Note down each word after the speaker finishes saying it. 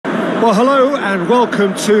Well, hello and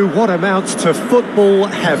welcome to what amounts to football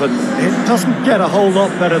heaven. It doesn't get a whole lot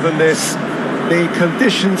better than this. The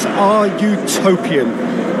conditions are utopian.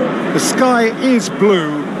 The sky is blue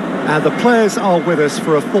and the players are with us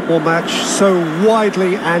for a football match so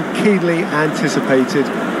widely and keenly anticipated.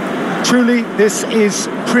 Truly, this is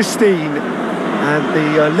pristine, and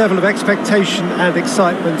the level of expectation and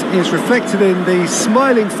excitement is reflected in the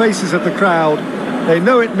smiling faces of the crowd. They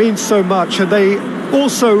know it means so much, and they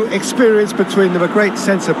also experience between them a great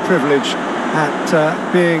sense of privilege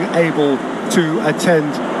at being able to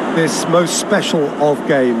attend this most special of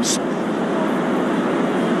games.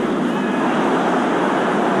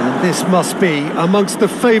 And this must be amongst the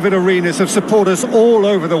favoured arenas of supporters all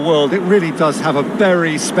over the world. It really does have a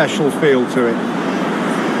very special feel to it.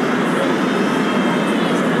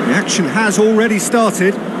 The action has already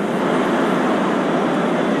started.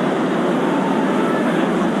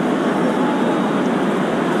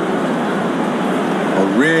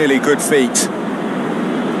 Really good feet.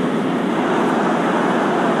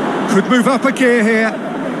 Could move up a gear here.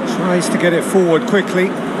 Tries to get it forward quickly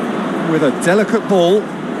with a delicate ball.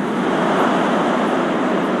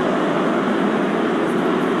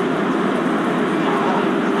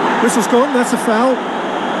 Whistle's gone, that's a foul.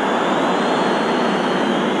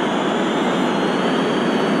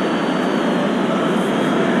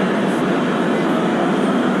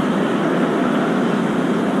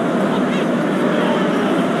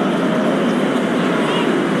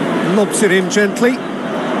 Lobs it in gently,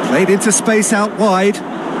 played into space out wide.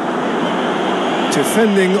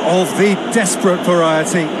 Defending of the desperate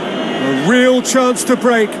variety. A real chance to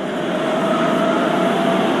break.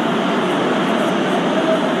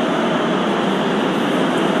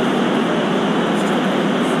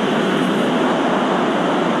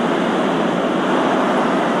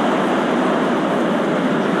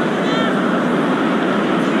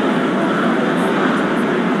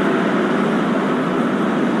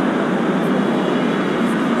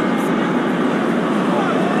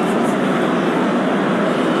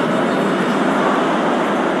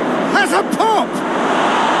 A pop!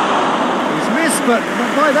 He's missed, but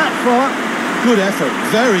not by that far. Good effort,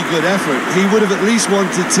 very good effort. He would have at least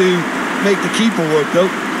wanted to make the keeper work, though.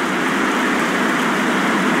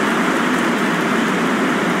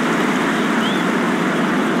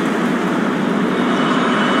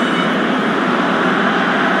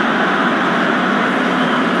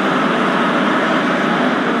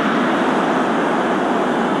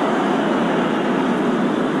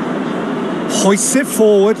 Hoists it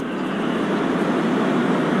forward.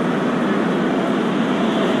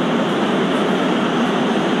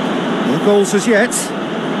 Goals as yet,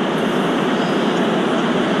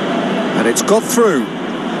 and it's got through.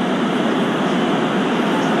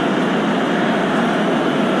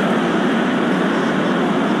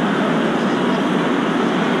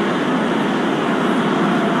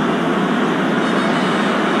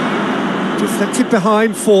 Deflected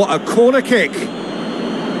behind for a corner kick.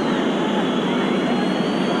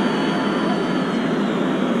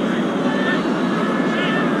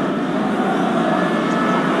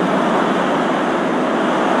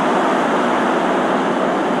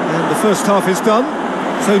 First half is done,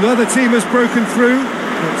 so neither team has broken through,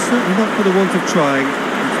 but certainly not for the want of trying.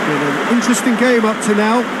 It's been an interesting game up to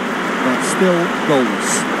now, but still goals.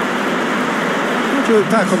 How do you look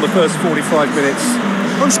back on the first 45 minutes?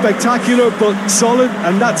 Unspectacular, but solid,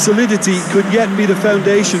 and that solidity could yet be the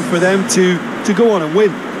foundation for them to go on and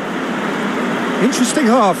win. Interesting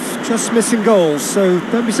half, just missing goals, so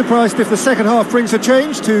don't be surprised if the second half brings a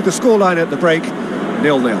change to the scoreline at the break,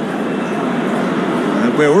 0-0.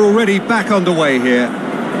 We're already back underway here.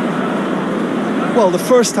 Well, the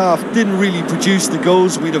first half didn't really produce the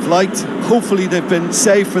goals we'd have liked. Hopefully they've been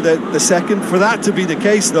saved for the second. For that to be the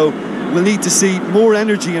case, though, we'll need to see more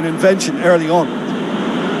energy and invention early on.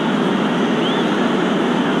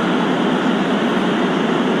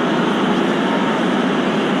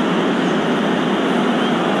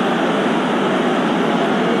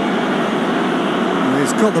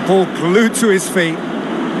 He's got the ball glued to his feet.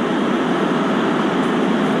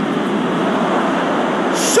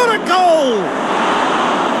 Goal!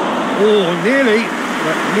 Oh, nearly,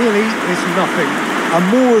 but nearly is nothing. A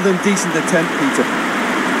more than decent attempt, Peter.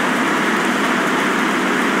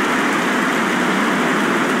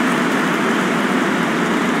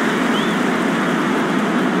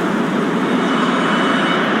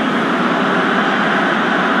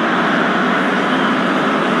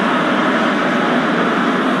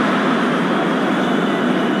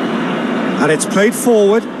 And it's played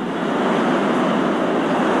forward.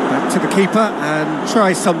 To the keeper and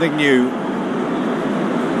try something new.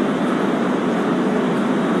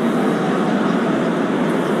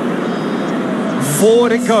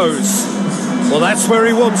 Forward it goes. Well, that's where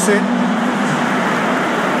he wants it.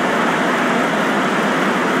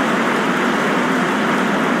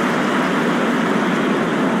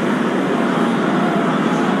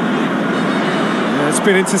 It's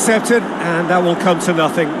been intercepted, and that will come to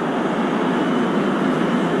nothing.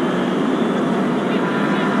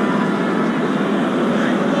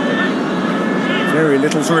 Very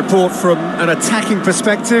little to report from an attacking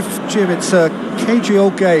perspective. Jim, it's a cagey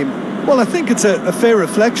old game. Well, I think it's a fair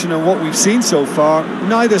reflection on what we've seen so far.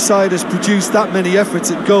 Neither side has produced that many efforts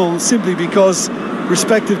at goal simply because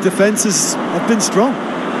respective defences have been strong.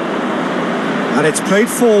 And it's played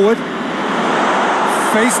forward.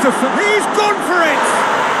 Face to face. He's gone for it!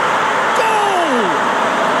 Goal!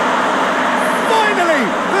 Finally,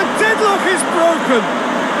 the deadlock is broken.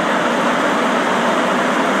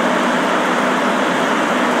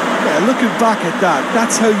 Looking back at that,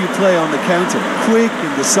 that's how you play on the counter. Quick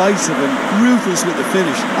and decisive and ruthless with the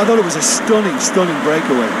finish. I thought it was a stunning, stunning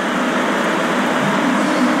breakaway.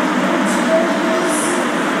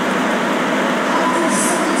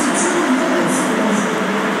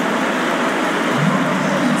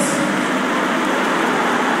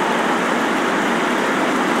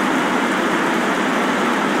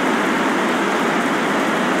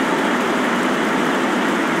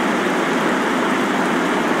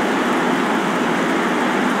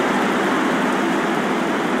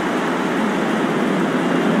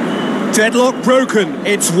 Deadlock broken,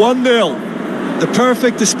 it's 1-0. The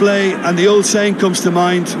perfect display, and the old saying comes to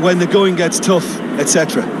mind: when the going gets tough,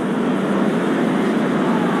 etc.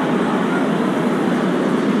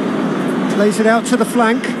 Plays it out to the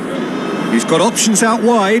flank. He's got options out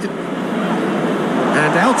wide.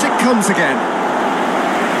 And out it comes again.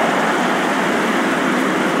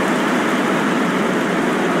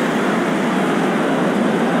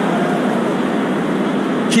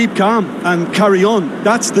 Keep calm and carry on.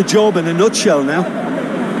 That's the job in a nutshell now.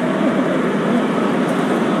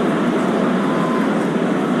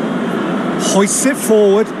 Hoists it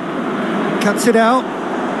forward. Cuts it out.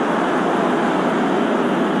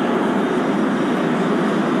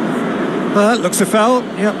 Looks a foul.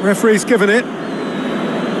 Yep, referee's given it.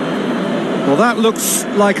 Well, that looks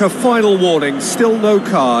like a final warning. Still no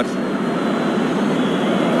card.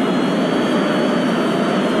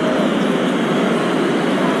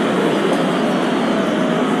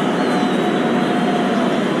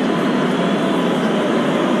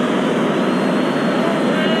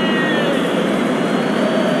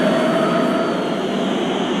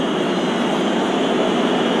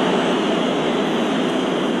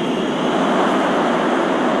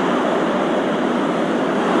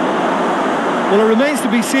 Well, it remains to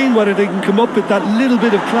be seen whether they can come up with that little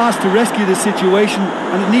bit of class to rescue the situation,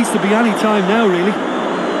 and it needs to be any time now, really.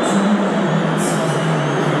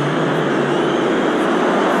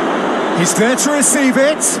 He's there to receive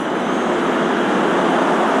it.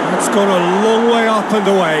 It's gone a long way up and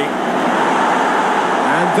away.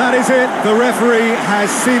 And that is it. The referee has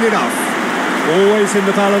seen enough. Always in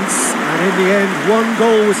the balance, and in the end, one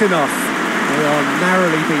goal was enough. They are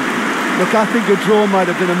narrowly beaten. Look, I think a draw might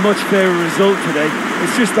have been a much fairer result today.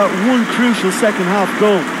 It's just that one crucial second-half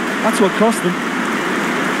goal. That's what cost them.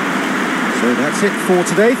 So that's it for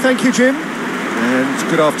today. Thank you, Jim, and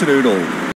good afternoon all.